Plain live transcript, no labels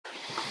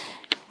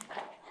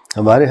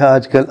ہمارے ہاں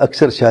آج کل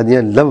اکثر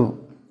شادیاں لو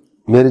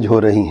میرج ہو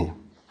رہی ہیں،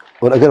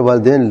 اور اگر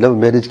والدین لو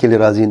میرج کے لیے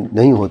راضی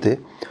نہیں ہوتے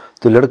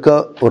تو لڑکا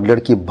اور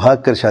لڑکی بھاگ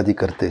کر شادی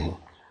کرتے ہیں،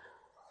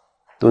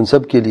 تو ان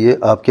سب کے لیے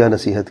آپ کیا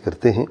نصیحت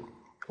کرتے ہیں،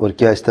 اور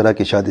کیا اس طرح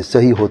کی شادی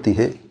صحیح ہوتی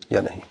ہے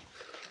یا نہیں؟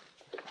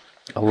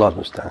 اللہ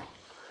المستعان۔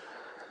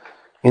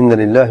 انا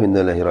للہ و انا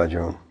الیہ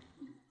راجعون۔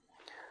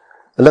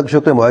 اللہ کا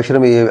شکر معاشرے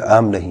میں یہ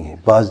عام نہیں ہے،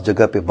 بعض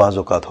جگہ پہ بعض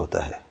اوقات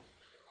ہوتا ہے۔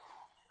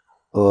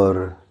 اور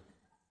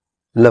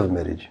لو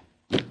میرج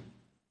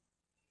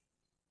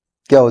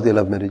کیا ہوتی ہے؟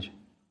 لو میرج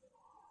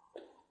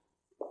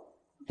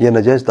یہ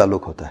ناجائز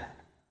تعلق ہوتا ہے۔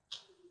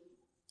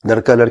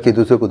 لڑکا لڑکی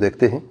دوسرے کو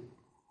دیکھتے ہیں،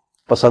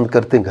 پسند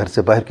کرتے ہیں، گھر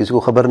سے باہر کسی کو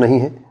خبر نہیں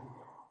ہے،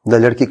 نہ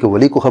لڑکی کے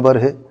ولی کو خبر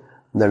ہے،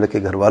 نہ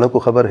لڑکے گھر والوں کو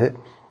خبر ہے،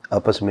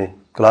 آپس میں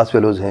کلاس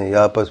فیلوز ہیں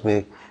یا آپس میں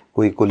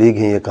کوئی کولیگ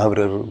ہیں یا کہاں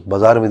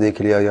بازار میں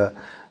دیکھ لیا یا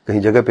کہیں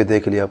جگہ پہ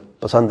دیکھ لیا،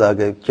 پسند آ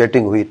گئے،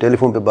 چیٹنگ ہوئی، ٹیلی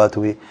فون پہ بات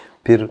ہوئی،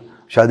 پھر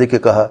شادی کے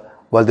کہا،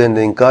 والدین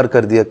نے انکار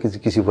کر دیا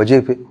کسی وجہ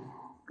پہ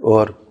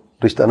اور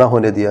رشتہ نہ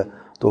ہونے دیا،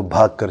 تو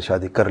بھاگ کر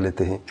شادی کر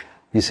لیتے ہیں،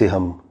 جسے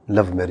ہم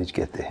لو میرج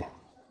کہتے ہیں۔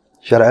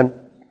 شرعاً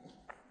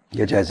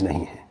یہ جائز نہیں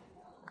ہے۔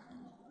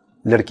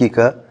 لڑکی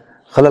کا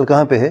خلل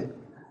کہاں پہ ہے؟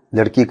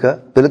 لڑکی کا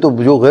پہلے تو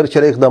جو غیر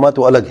شرعی اقدامات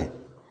وہ الگ ہیں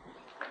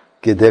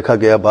کہ دیکھا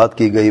گیا، بات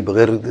کی گئی،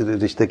 بغیر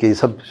رشتے کے، یہ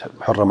سب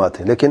محرمات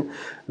ہیں، لیکن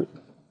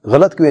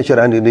غلط کیوں ہے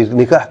شرعاً؟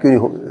 نکاح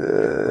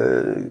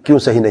کیوں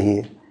صحیح نہیں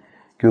ہے؟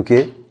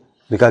 کیونکہ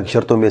نکاح کی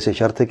شرطوں میں سے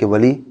شرط ہے کہ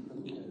ولی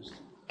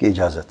کی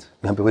اجازت،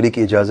 یہاں پہ ولی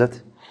کی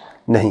اجازت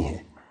نہیں ہے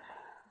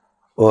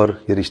اور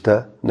یہ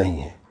رشتہ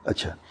نہیں ہے۔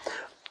 اچھا،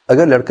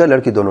 اگر لڑکا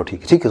لڑکی دونوں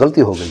ٹھیک ہے،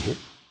 غلطی ہو گئی ہے،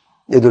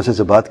 ایک دوسرے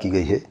سے بات کی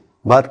گئی ہے،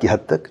 بات کی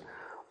حد تک،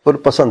 اور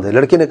پسند ہے،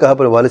 لڑکی نے کہا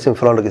پر والد سے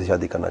فلاں لڑکے سے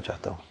شادی کرنا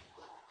چاہتا ہوں،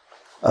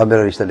 آپ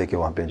میرا رشتہ لے کے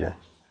وہاں پہ جائیں،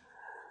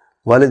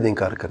 والد نے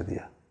انکار کر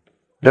دیا،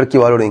 لڑکی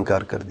والوں نے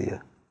انکار کر دیا،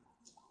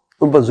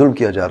 ان پر ظلم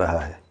کیا جا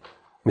رہا ہے۔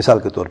 مثال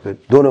کے طور پہ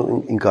دونوں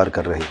انکار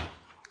کر رہے ہیں،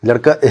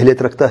 لڑکا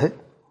اہلیت رکھتا ہے،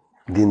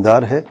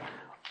 دیندار ہے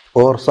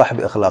اور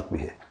صاحب اخلاق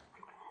بھی ہے،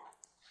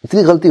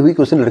 اتنی غلطی ہوئی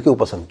کہ اس نے لڑکے کو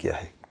پسند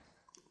کیا ہے۔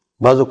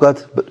 بعض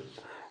اوقات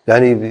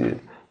یعنی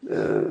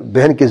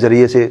بہن کے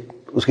ذریعے سے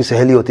اس کی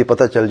سہیلی ہوتی،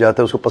 پتہ چل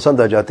جاتا ہے، اس کو پسند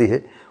آ جاتی ہے،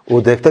 وہ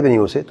دیکھتا بھی نہیں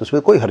اسے، تو اس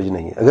میں کوئی حرج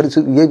نہیں ہے۔ اگر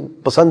یہ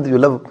پسند جو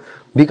لو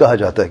بھی کہا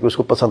جاتا ہے کہ اس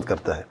کو پسند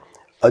کرتا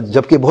ہے،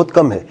 جبکہ بہت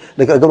کم ہے،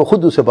 لیکن اگر وہ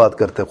خود اسے بات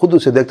کرتا ہے، خود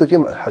اسے دیکھتا ہے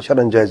کہ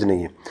شرعاً جائز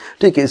نہیں ہے،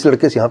 ٹھیک ہے، اس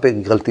لڑکے سے یہاں پہ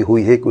غلطی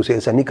ہوئی ہے کہ اسے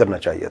ایسا نہیں کرنا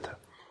چاہیے تھا۔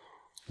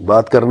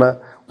 بات کرنا،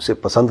 اسے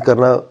پسند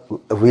کرنا،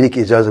 ولی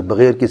کی اجازت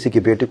بغیر کسی کی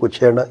بیٹی کو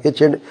چھیڑنا،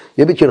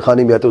 یہ بھی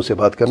چھیڑخانی میں آتا ہے، اسے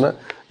بات کرنا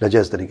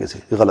ناجائز طریقے سے،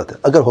 یہ غلط ہے۔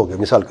 اگر ہو گیا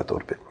مثال کے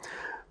طور پہ،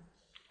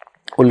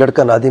 اور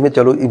لڑکا نادم ہے،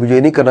 چلو مجھے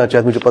یہ نہیں کرنا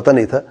چاہتا، مجھے پتہ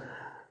نہیں تھا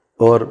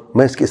اور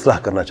میں اس کی اصلاح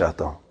کرنا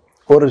چاہتا ہوں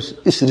اور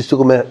اس رشتے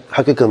کو میں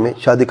حقیقت میں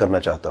شادی کرنا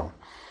چاہتا ہوں،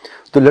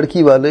 تو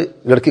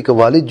لڑکی کا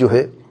والد جو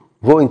ہے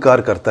وہ انکار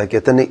کرتا ہے،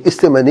 کہتا ہے نہیں، اس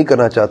سے میں نہیں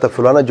کرنا چاہتا،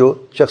 فلانا جو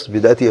شخص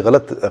بدعتی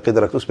غلط عقیدہ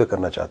رکھتا اس پہ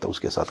کرنا چاہتا ہوں، اس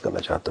کے ساتھ کرنا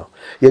چاہتا ہوں،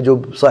 یہ جو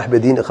صاحب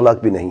دین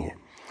اخلاق بھی نہیں ہے۔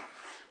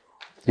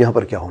 یہاں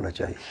پر کیا ہونا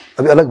چاہیے؟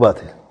 ابھی الگ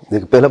بات ہے،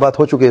 لیکن پہلا بات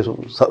ہو چکی ہے،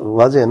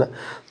 واضح ہے نا،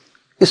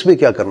 اس میں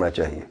کیا کرنا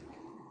چاہیے؟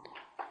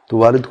 تو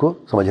والد کو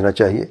سمجھنا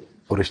چاہیے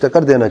اور رشتہ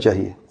کر دینا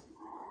چاہیے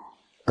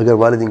اگر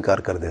والد انکار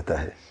کر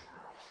دیتا ہے۔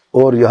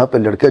 اور یہاں پہ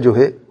لڑکا جو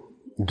ہے،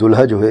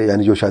 دلہا جو ہے،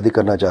 یعنی جو شادی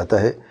کرنا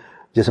چاہتا ہے،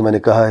 جیسے میں نے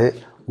کہا ہے،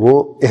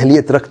 وہ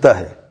اہلیت رکھتا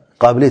ہے،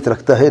 قابلیت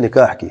رکھتا ہے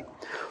نکاح کی،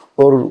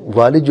 اور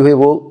والد جو ہے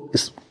وہ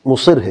اس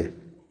مصر ہے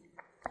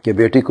کہ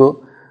بیٹی کو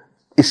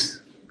اس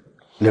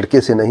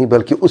لڑکے سے نہیں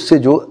بلکہ اس سے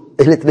جو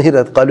اہلیت نہیں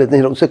رہتا، قابلیت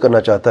نہیں رہتا، اس سے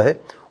کرنا چاہتا ہے،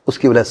 اس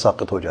کی ولایت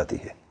ساقط ہو جاتی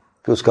ہے،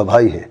 کہ اس کا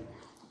بھائی ہے،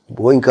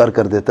 وہ انکار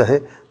کر دیتا ہے،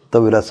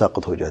 تب ولایت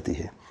ساقط ہو جاتی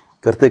ہے۔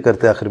 کرتے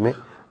کرتے آخر میں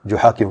جو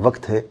حاکم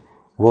وقت ہے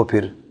وہ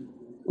پھر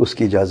اس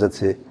کی اجازت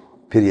سے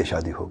پھر یہ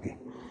شادی ہوگی۔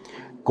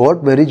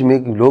 کورٹ میرج میں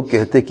لوگ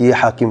کہتے کہ یہ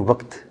حاکم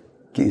وقت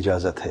کی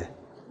اجازت ہے،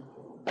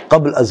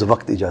 قبل از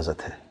وقت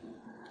اجازت ہے۔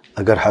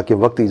 اگر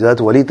حاکم وقت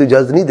اجازت، ولی تو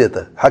اجازت نہیں دیتا،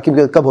 حاکم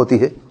کی کب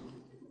ہوتی ہے؟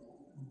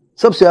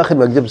 سب سے آخر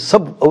میں، جب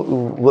سب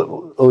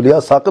اولیاء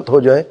ساقط ہو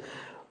جائیں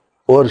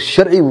اور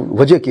شرعی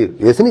وجہ کی،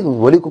 ایسے نہیں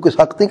ولی کو کوئی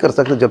ساقط نہیں کر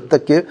سکتا جب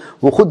تک کہ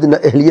وہ خود نہ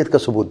اہلیت کا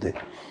ثبوت دے۔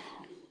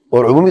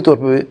 اور عمومی طور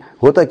پہ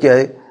ہوتا کیا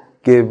ہے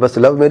کہ بس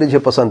لو میرج ہے،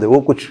 پسند ہے، وہ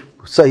کچھ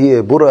صحیح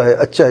ہے، برا ہے،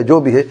 اچھا ہے، جو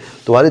بھی ہے،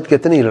 تو والد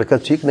کہتے نہیں، یہ لڑکا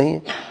ٹھیک نہیں ہے،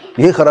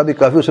 یہ خرابی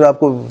کافی، اس نے آپ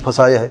کو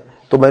پھنسایا ہے،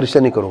 تو میں رشتہ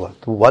نہیں کروں گا،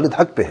 تو والد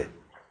حق پہ ہے،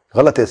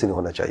 غلط ایسے نہیں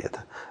ہونا چاہیے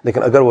تھا۔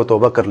 لیکن اگر وہ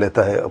توبہ کر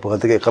لیتا ہے،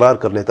 غلطی کا اقرار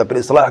کر لیتا ہے، پھر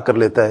اصلاح کر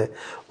لیتا ہے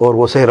اور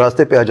وہ صحیح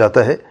راستے پہ آ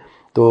جاتا ہے،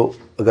 تو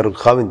اگر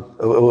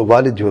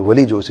والد جو ہے،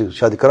 ولی جو اسے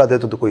شادی کرا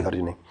دیتا تو کوئی حرج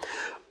نہیں۔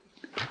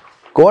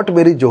 کورٹ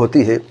میرج جو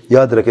ہوتی ہے،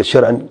 یاد رکھے،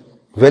 شرعاً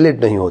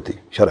ویلڈ نہیں ہوتی،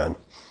 شرعاً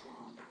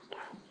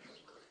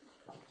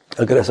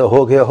اگر ایسا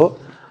ہو گیا ہو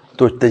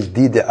تو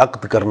تجدید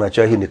عقد کرنا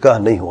چاہیے، نکاح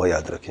نہیں ہوا،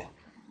 یاد رکھیں،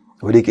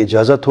 ولی کی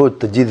اجازت ہو،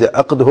 تجدید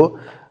عقد ہو،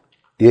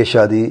 یہ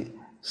شادی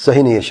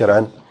صحیح نہیں ہے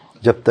شرعاً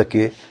جب تک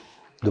کہ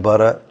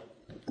دوبارہ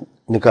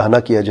نکاح نہ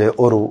کیا جائے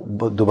اور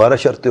دوبارہ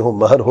شرطیں ہو،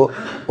 مہر ہو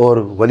اور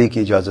ولی کی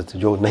اجازت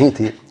جو نہیں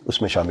تھی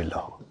اس میں شامل نہ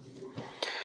ہو۔